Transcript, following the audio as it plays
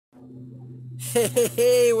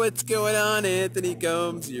Hey, what's going on? Anthony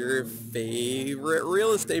Combs, your favorite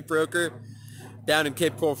real estate broker down in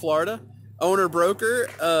Cape Coral, Florida. Owner broker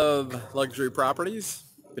of luxury properties.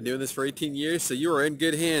 Been doing this for 18 years, so you are in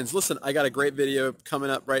good hands. Listen, I got a great video coming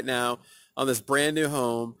up right now on this brand new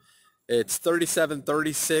home. It's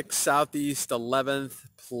 3736 Southeast 11th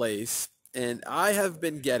Place, and I have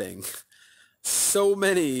been getting so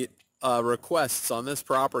many requests on this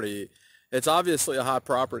property. It's obviously a hot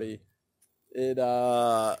property.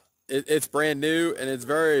 It's brand new and it's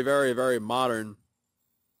very, very, very modern.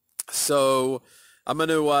 So I'm going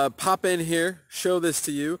to pop in here, show this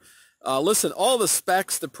to you. Listen, all the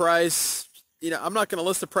specs, the price, I'm not going to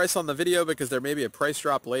list the price on the video because there may be a price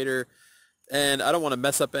drop later. And I don't want to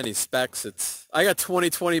mess up any specs. I got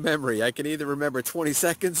 20/20 memory. I can either remember 20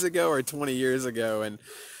 seconds ago or 20 years ago. And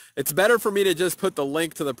it's better for me to just put the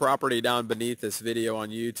link to the property down beneath this video on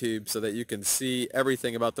YouTube so that you can see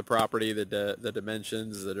everything about the property, the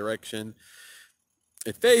dimensions, the direction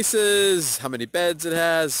it faces, how many beds it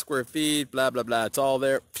has, square feet, blah, blah, blah. It's all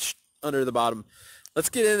there under the bottom. Let's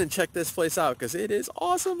get in and check this place out because it is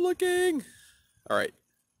awesome looking. All right.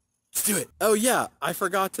 Let's do it. Oh yeah, I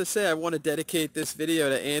forgot to say I want to dedicate this video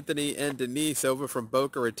to Anthony and Denise over from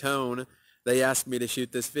Boca Raton. They asked me to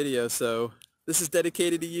shoot this video, so this is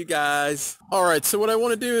dedicated to you guys. All right, so what I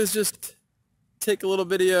want to do is just take a little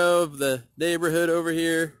video of the neighborhood over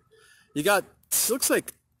here. You got, looks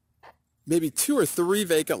like maybe 2 or 3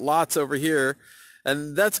 vacant lots over here,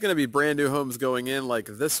 and that's going to be brand new homes going in like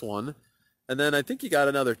this one. And then I think you got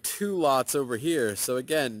another 2 lots over here. So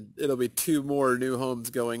again, it'll be 2 more new homes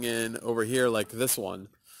going in over here like this one.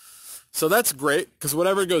 So that's great because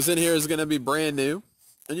whatever goes in here is going to be brand new.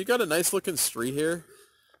 And you got a nice looking street here.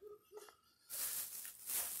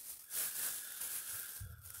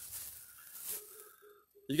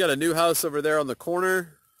 You got a new house over there on the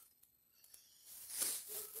corner.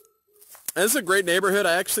 And this is a great neighborhood.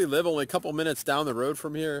 I actually live only a couple minutes down the road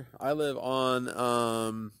from here. I live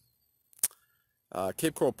on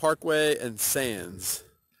Cape Coral Parkway and Sands.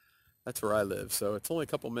 That's where I live. So it's only a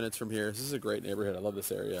couple minutes from here. This is a great neighborhood. I love this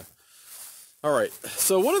area. All right.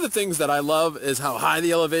 So one of the things that I love is how high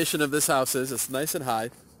the elevation of this house is. It's nice and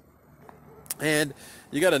high. And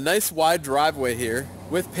you got a nice wide driveway here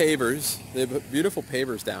with pavers. They have beautiful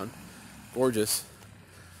pavers down. Gorgeous.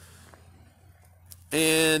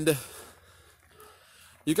 And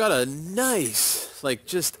you got a nice, like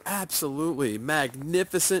just absolutely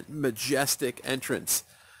magnificent, majestic entrance.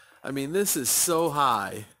 I mean, this is so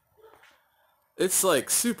high. It's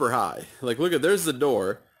like super high. Like, look at, there's the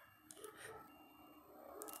door.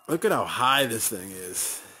 Look at how high this thing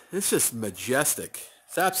is. It's just majestic.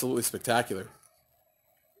 It's absolutely spectacular.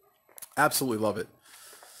 Absolutely love it.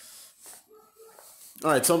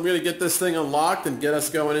 All right, so I'm going to get this thing unlocked and get us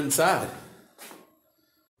going inside.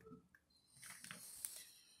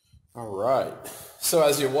 All right, so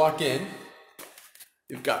as you walk in,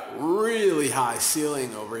 you've got really high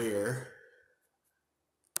ceiling over here.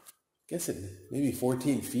 Guessing maybe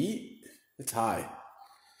 14 feet? It's high.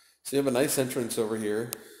 So you have a nice entrance over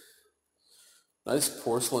here. Nice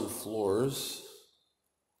porcelain floors.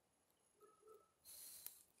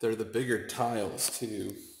 They're the bigger tiles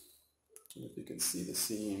too. If you can see the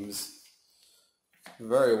seams.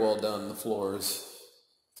 Very well done, the floors.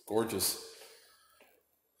 It's gorgeous.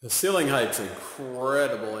 The ceiling height's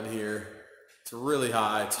incredible in here. It's really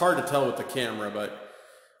high. It's hard to tell with the camera, but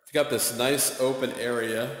you got this nice open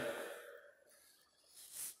area.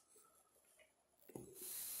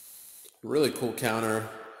 Really cool counter.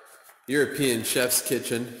 European chef's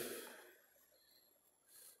kitchen.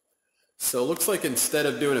 So it looks like instead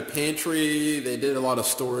of doing a pantry, they did a lot of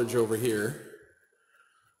storage over here.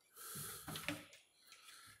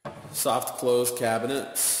 Soft close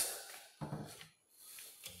cabinets.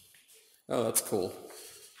 Oh, that's cool.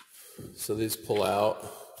 So these pull out.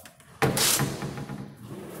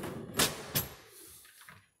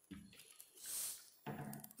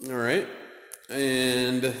 All right.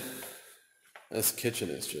 And this kitchen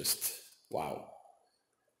is just, wow.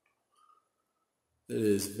 It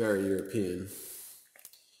is very European.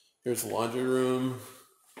 Here's the laundry room.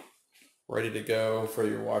 Ready to go for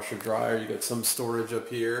your washer dryer. You got some storage up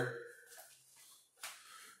here.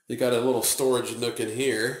 You got a little storage nook in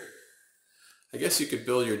here. I guess you could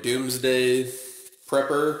build your doomsday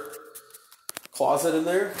prepper closet in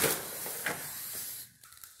there.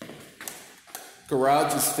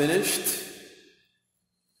 Garage is finished.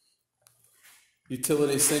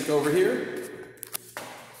 Utility sink over here.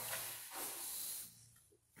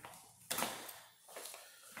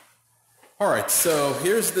 All right, so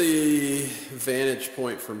here's the vantage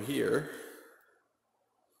point from here.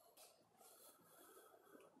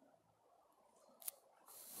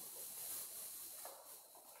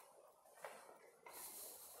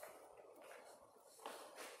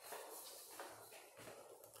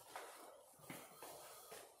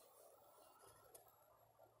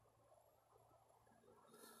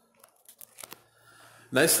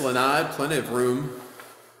 Nice lanai, plenty of room.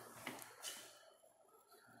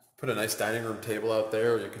 Put a nice dining room table out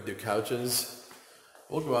there, or you could do couches.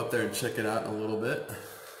 We'll go out there and check it out in a little bit.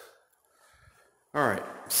 All right,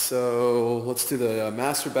 so let's do the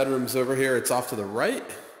master bedrooms over here. It's off to the right.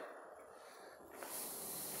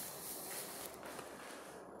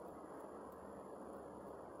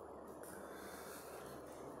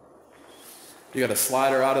 You got a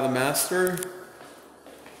slider out of the master.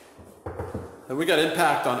 And we got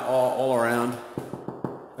impact on all around.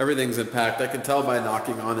 Everything's impact. I can tell by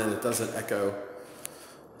knocking on it, it doesn't echo.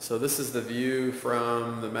 So this is the view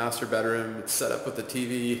from the master bedroom. It's set up with the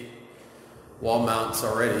TV wall mounts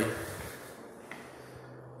already.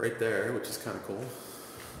 Right there, which is kind of cool.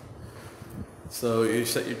 So you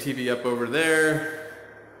set your TV up over there.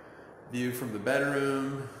 View from the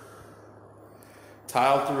bedroom.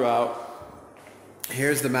 Tile throughout.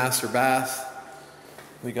 Here's the master bath.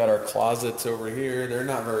 We got our closets over here. They're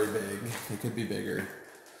not very big. They could be bigger.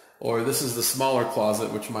 Or this is the smaller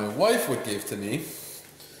closet, which my wife would give to me.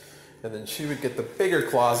 And then she would get the bigger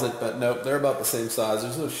closet, but nope, they're about the same size.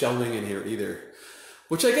 There's no shelving in here either.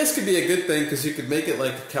 Which I guess could be a good thing because you could make it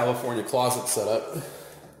like a California closet setup.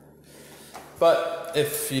 But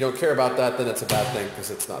if you don't care about that, then it's a bad thing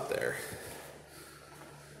because it's not there.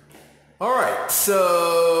 All right,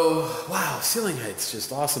 so, wow, ceiling height's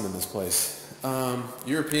just awesome in this place.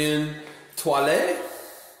 European toilet,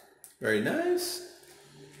 very nice.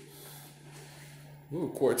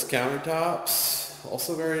 Ooh, quartz countertops,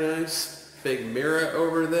 also very nice. Big mirror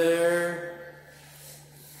over there.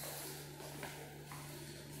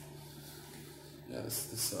 Yeah,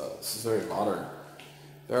 this is very modern.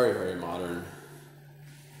 Very, very modern.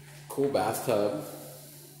 Cool bathtub.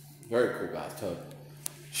 Very cool bathtub.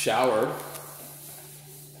 Shower.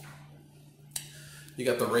 You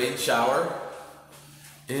got the rain shower.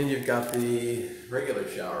 And you've got the regular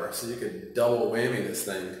shower. So you could double whammy this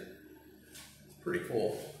thing. It's pretty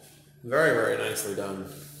cool. Very, very nicely done.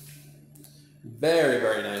 Very,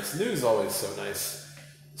 very nice. New is always so nice.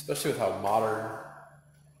 Especially with how modern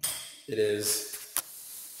it is.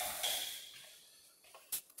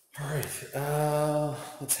 All right,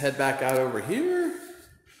 let's head back out over here.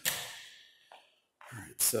 All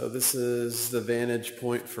right, so this is the vantage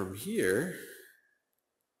point from here.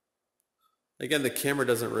 Again, the camera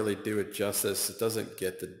doesn't really do it justice. It doesn't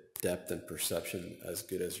get the depth and perception as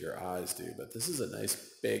good as your eyes do, but this is a nice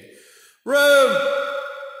big room.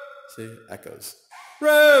 See, echoes.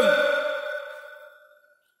 Room.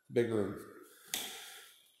 Big room.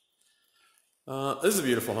 This is a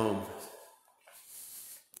beautiful home.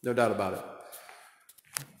 No doubt about it.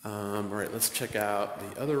 All right, let's check out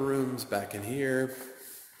the other rooms back in here.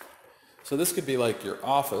 So this could be like your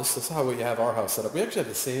office. That's how we have our house set up. We actually have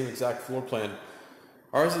the same exact floor plan.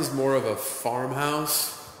 Ours is more of a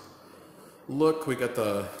farmhouse look. We got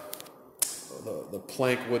the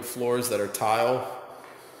plank wood floors that are tile.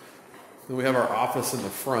 Then we have our office in the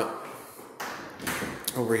front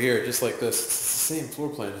over here, just like this. It's the same floor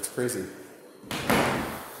plan. It's crazy.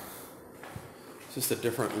 It's just a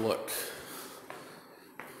different look.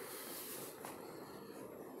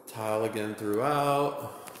 Tile again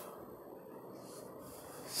throughout.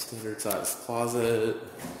 Standard size closet.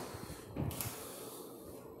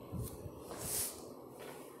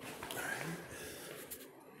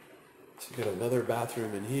 So you got another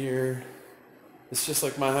bathroom in here. It's just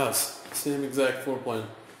like my house. Same exact floor plan.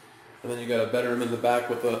 And then you got a bedroom in the back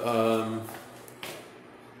with a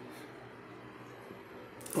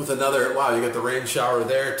another, wow, you got the rain shower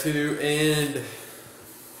there too, and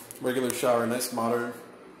regular shower, nice modern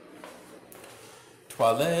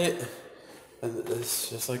toilet. And it's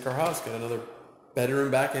just like our house. Got another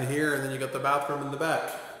bedroom back in here, and then you got the bathroom in the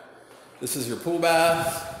back. This is your pool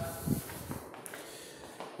bath.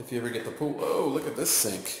 If you ever get the pool, oh, look at this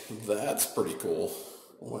sink. That's pretty cool.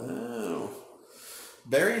 Wow.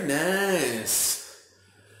 Very nice.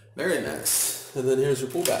 Very nice. And then here's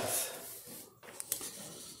your pool bath.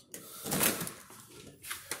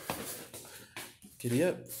 Giddy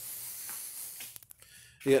up.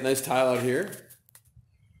 You got nice tile out here.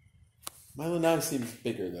 My lanai seems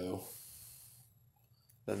bigger though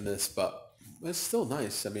than this, but it's still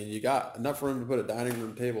nice. I mean, you got enough room to put a dining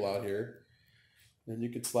room table out here, and you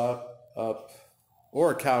could slap up,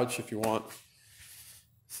 or a couch if you want.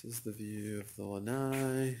 This is the view of the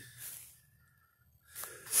lanai.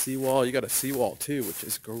 Seawall, you got a seawall too, which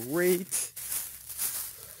is great,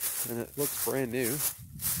 and it looks brand new.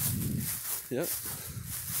 Yep,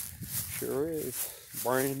 sure is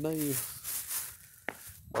brand new.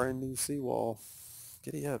 Brand new seawall.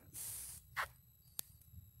 Giddy up.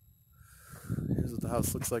 Here's what the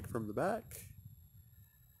house looks like from the back.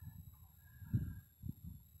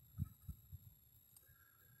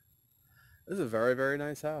 This is a very, very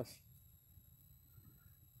nice house.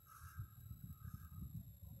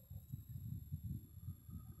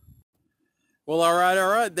 Well, all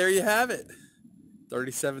right. There you have it.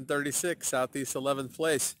 3736 Southeast 11th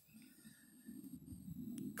Place.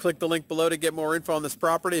 Click the link below to get more info on this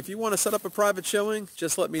property. If you want to set up a private showing,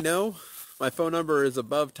 just let me know. My phone number is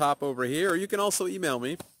above top over here, or you can also email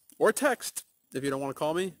me or text if you don't want to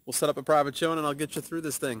call me. We'll set up a private showing and I'll get you through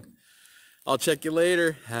this thing. I'll check you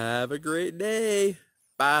later. Have a great day.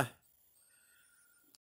 Bye.